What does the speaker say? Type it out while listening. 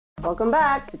Welcome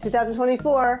back to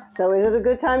 2024. So is it a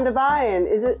good time to buy and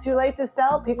is it too late to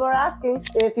sell? People are asking.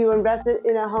 If you invested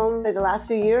in a home in the last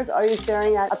few years, are you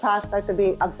staring at a prospect of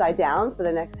being upside down for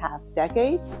the next half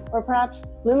decade? Or perhaps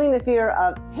looming the fear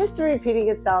of history repeating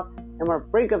itself and we're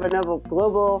brink of a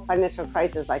global financial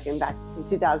crisis like back in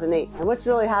 2008? And what's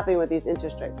really happening with these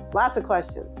interest rates? Lots of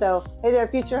questions. So hey there,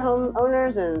 future home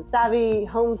owners and savvy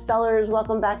home sellers,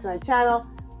 welcome back to my channel,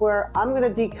 where I'm going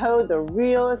to decode the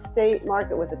real estate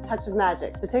market with a touch of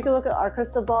magic. So take a look at our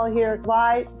crystal ball here.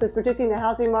 Why? Because predicting the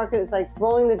housing market is like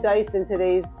rolling the dice in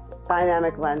today's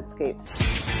dynamic landscapes.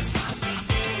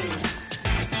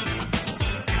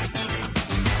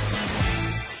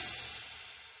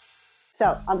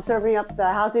 So I'm serving up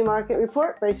the housing market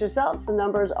report. Brace yourselves. The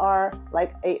numbers are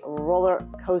like a roller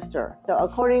coaster. So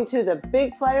according to the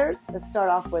big players, let's start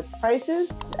off with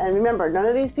prices. And remember, none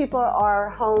of these people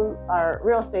are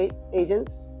real estate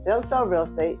agents. They don't sell real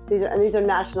estate. These are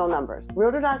national numbers.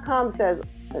 Realtor.com says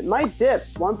it might dip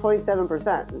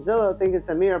 1.7%. Zillow thinks it's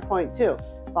a mere 0.2%.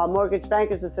 While Mortgage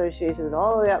Bankers Association is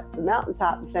all the way up the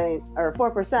mountaintop saying, or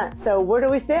 4%. So where do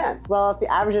we stand? Well, if you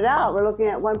average it out, we're looking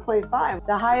at 1.5.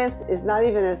 The highest is not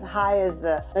even as high as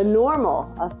the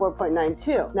normal of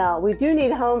 4.92. Now, we do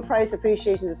need home price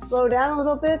appreciation to slow down a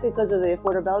little bit because of the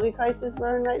affordability crisis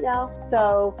we're in right now.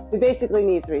 So we basically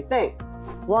need three things.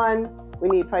 One, we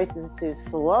need prices to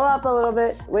slow up a little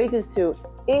bit, wages to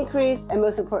increase, and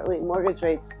most importantly, mortgage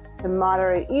rates to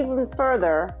moderate even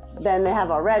further than they have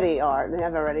already.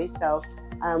 So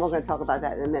we're going to talk about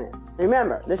that in a minute.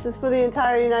 Remember, this is for the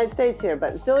entire United States here,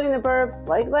 but Philly and the burbs,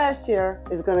 like last year,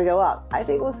 is going to go up. I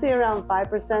think we'll see around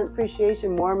 5%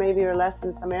 appreciation, more maybe or less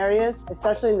in some areas,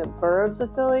 especially in the burbs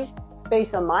of Philly.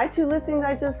 Based on my two listings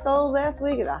I just sold last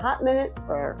week at a hot minute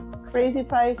for a crazy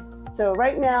price. So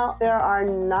right now, there are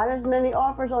not as many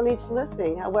offers on each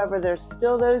listing. However, there's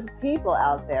still those people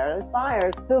out there, those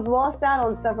buyers, who've lost out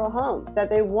on several homes, that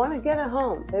they want to get a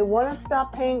home. They want to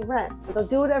stop paying rent. They'll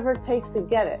do whatever it takes to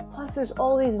get it. Plus, there's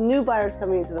all these new buyers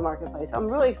coming into the marketplace. I'm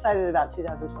really excited about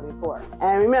 2024.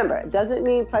 And remember, it doesn't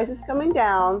mean prices coming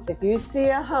down if you see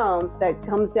a home that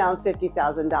comes down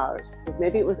 $50,000, because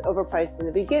maybe it was overpriced in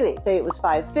the beginning. Say it was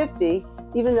 $550,000.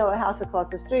 Even though a house across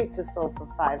the street just sold for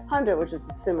 $500,000, which is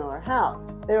a similar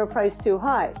house. They were priced too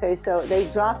high. Okay, so they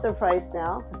dropped their price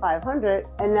now to $500,000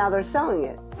 and now they're selling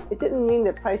it. It didn't mean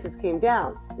that prices came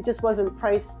down. It just wasn't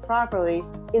priced properly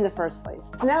in the first place.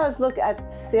 Now let's look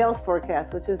at sales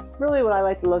forecast, which is really what I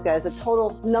like to look at, is a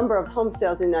total number of home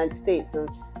sales in the United States. And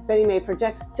Fannie Mae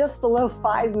projects just below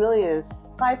 5 million.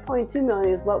 5.2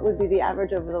 million is what would be the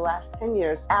average over the last 10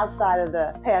 years outside of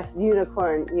the past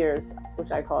unicorn years,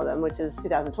 which I call them, which is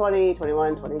 2020,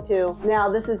 21, 22. Now,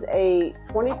 this is a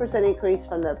 20% increase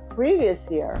from the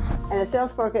previous year, and the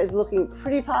sales forecast is looking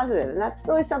pretty positive, and that's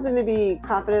really something to be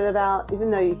confident about, even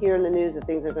though you hear in the news that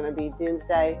things are going to be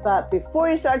doomsday. But before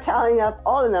you start tallying up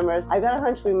all the numbers, I got a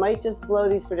hunch we might just blow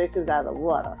these predictions out of the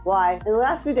water. Why? In the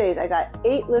last few days, I got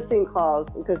 8 listing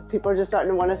calls because people are just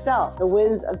starting to want to sell. The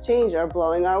winds of change are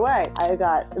blowing our way. I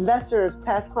got investors,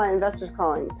 past client investors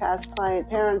calling, past client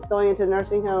parents going into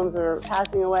nursing homes or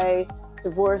passing away,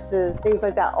 divorces, things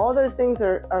like that. All those things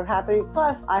are happening.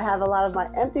 Plus, I have a lot of my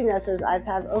empty nesters. I've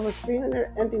had over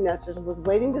 300 empty nesters who was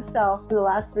waiting to sell for the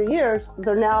last 3 years.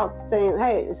 They're now saying,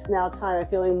 hey, it's now time. I'm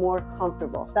feeling more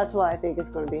comfortable. That's what I think is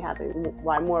going to be happening.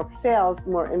 Why more sales,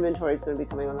 more inventory is going to be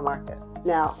coming on the market.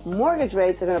 Now, mortgage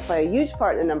rates are going to play a huge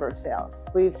part in the number of sales.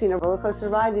 We've seen a roller coaster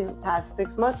ride these past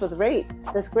 6 months with rate.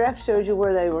 This graph shows you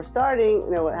where they were starting,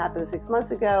 what happened 6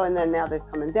 months ago, and then now they're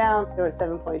coming down. They were at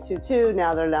 7.22,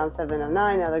 now they're down 7.09,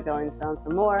 now they're going down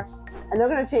some more. And they're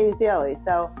going to change daily.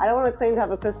 So I don't want to claim to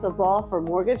have a crystal ball for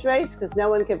mortgage rates because no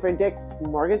one can predict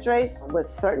mortgage rates with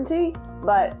certainty.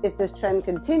 But if this trend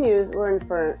continues, we're in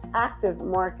for an active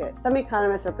market. Some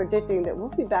economists are predicting that we'll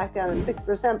be back down to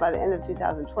 6% by the end of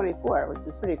 2024, which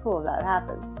is pretty cool if that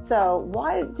happens. So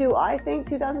why do I think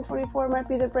 2024 might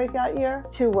be the breakout year?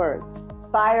 2 words.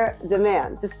 Buyer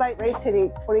demand. Despite rates hitting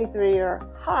 23-year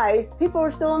highs, people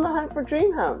are still on the hunt for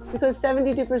dream homes because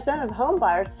 72% of home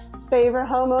buyers favor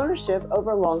home ownership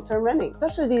over long-term renting.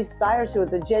 Especially these buyers who are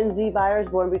the Gen Z buyers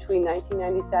born between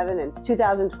 1997 and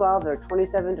 2012. They're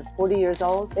 27 to 40 years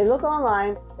old. They look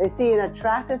online, they see an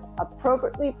attractive,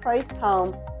 appropriately priced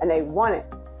home, and they want it.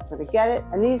 They're going to get it,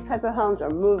 and these type of homes are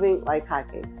moving like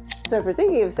hotcakes. So if you're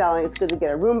thinking of selling, it's good to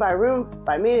get a room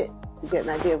by me, to get an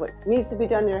idea of what needs to be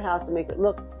done in your house to make it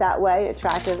look that way,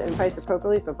 attractive and priced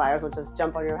appropriately for buyers will just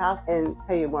jump on your house and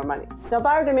pay you more money. Now,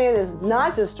 buyer demand is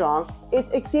not just strong, it's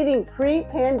exceeding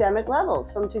pre-pandemic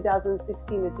levels from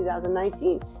 2016 to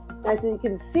 2019. As you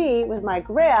can see with my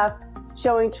graph,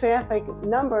 showing traffic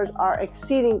numbers are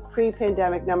exceeding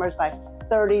pre-pandemic numbers by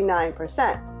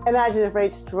 39%. Imagine if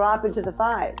rates drop into the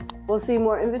fives. We'll see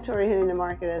more inventory hitting the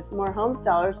market as more home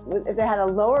sellers, if they had a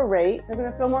lower rate, they're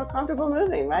going to feel more comfortable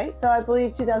moving, right? So I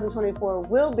believe 2024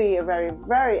 will be a very,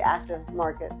 very active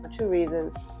market for two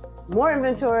reasons. More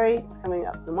inventory is coming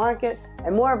up the market,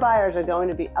 and more buyers are going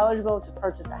to be eligible to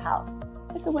purchase a house.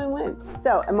 It's a win-win.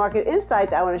 So a market insight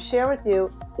that I want to share with you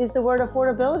is the word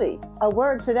affordability, a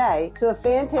word today to a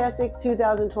fantastic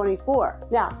 2024.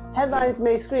 Now, headlines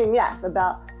may scream, yes,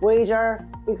 about wage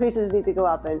increases need to go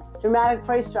up and dramatic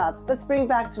price drops. Let's bring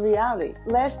back to reality.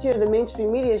 Last year, the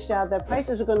mainstream media shouted that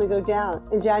prices were going to go down.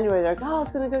 In January, they're like, oh,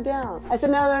 it's going to go down. I said,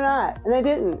 no, they're not. And they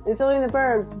didn't. In Philly and the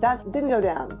burbs, that didn't go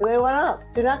down. They went up.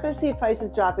 You're not going to see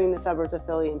prices dropping in the suburbs of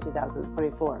Philly in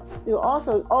 2024. You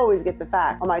also always get the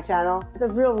fact on my channel. It's a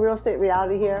real estate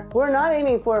reality here. We're not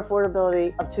aiming for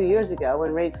affordability of 2 years ago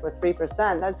when rates were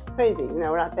 3%. That's crazy.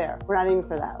 We're not there. We're not aiming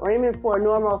for that. We're aiming for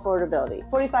normal affordability.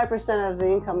 45% of the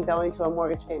income going to a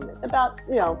mortgage payment. It's about,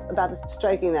 about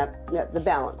striking the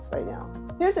balance right now.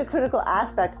 Here's a critical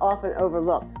aspect often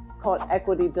overlooked called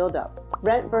equity buildup.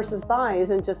 Rent versus buy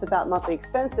isn't just about monthly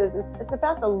expenses, it's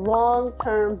about the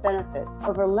long-term benefits.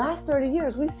 Over the last 30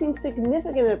 years, we've seen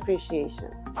significant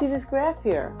appreciation. See this graph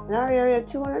here? In our area,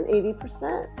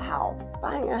 280%. Wow.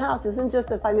 Buying a house isn't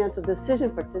just a financial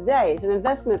decision for today, it's an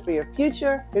investment for your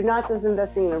future. You're not just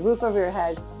investing in a roof over your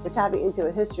head, you're tapping into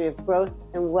a history of growth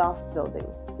and wealth building.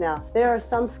 Now, there are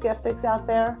some skeptics out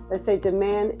there that say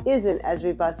demand isn't as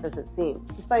robust as it seems.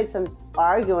 Despite some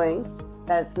arguing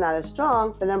that it's not as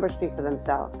strong, the numbers speak for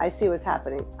themselves. I see what's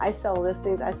happening. I sell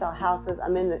listings, I sell houses,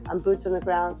 I'm boots on the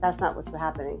ground. That's not what's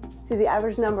happening. See, the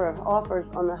average number of offers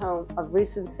on the home of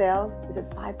recent sales is at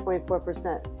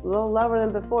 5.4%. A little lower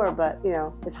than before, but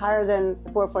it's higher than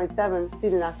the 4.7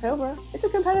 seen in October. It's a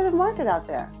competitive market out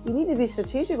there. You need to be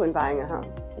strategic when buying a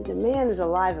home. And demand is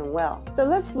alive and well. So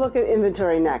let's look at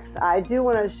inventory next. I do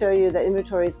want to show you that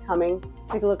inventory is coming.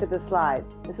 Take a look at this slide.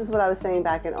 This is what I was saying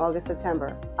back in August,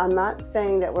 September. I'm not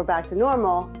saying that we're back to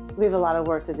normal. We have a lot of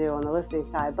work to do on the listing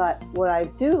side, but what I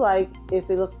do like, if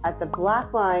we look at the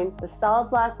black line, the solid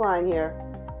black line here,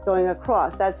 going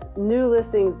across, that's new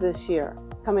listings this year,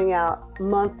 coming out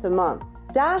month to month.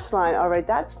 Dash line, all right,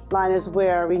 that line is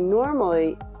where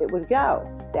it would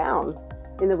go down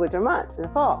in the winter months, in the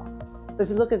fall. But if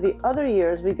you look at the other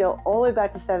years, we go all the way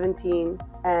back to 17,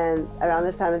 and around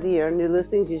this time of the year, new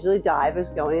listings usually dive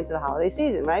as going into the holiday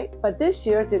season, right? But this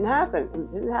year, it didn't happen.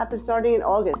 It didn't happen starting in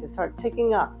August. It started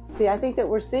ticking up. See, I think that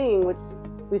we're seeing, which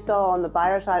we saw on the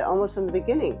buyer side almost from the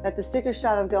beginning, that the sticker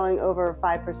shot of going over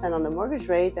 5% on the mortgage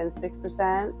rate, then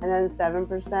 6%, and then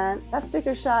 7%. That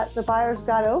sticker shot, the buyers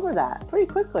got over that pretty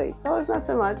quickly. Sellers not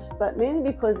so much, but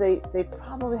mainly because they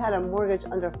probably had a mortgage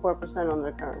under 4% on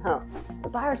their current home. The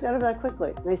buyers got over that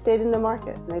quickly, and they stayed in the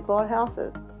market, and they bought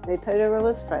houses, and they paid over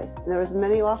list price, and there was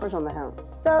many offers on the home.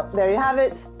 So there you have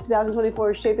it.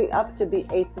 2024 is shaping up to be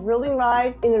a thrilling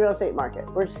ride in the real estate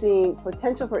market. We're seeing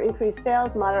potential for increased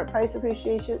sales, moderate price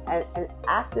appreciation, and an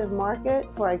active market.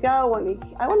 Before I go, I want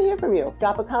to hear from you.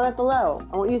 Drop a comment below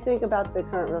on what you think about the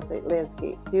current real estate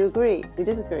landscape. Do you agree? Do you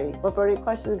disagree? What burning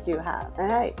questions do you have?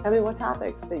 And hey, tell me what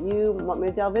topics that you want me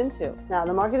to delve into. Now,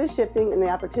 the market is shifting and the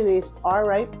opportunities are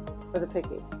ripe for the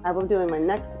picking. I will be doing my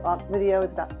next video.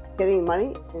 It's about getting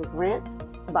money and grants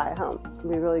to buy a home. It's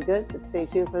going to be really good, so stay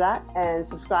tuned for that. And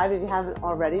subscribe if you haven't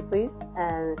already, please.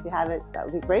 And if you haven't, that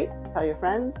would be great. Tell your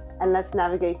friends. And let's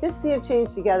navigate this sea of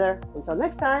change together. Until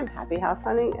next time, happy house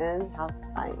hunting and house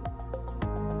buying.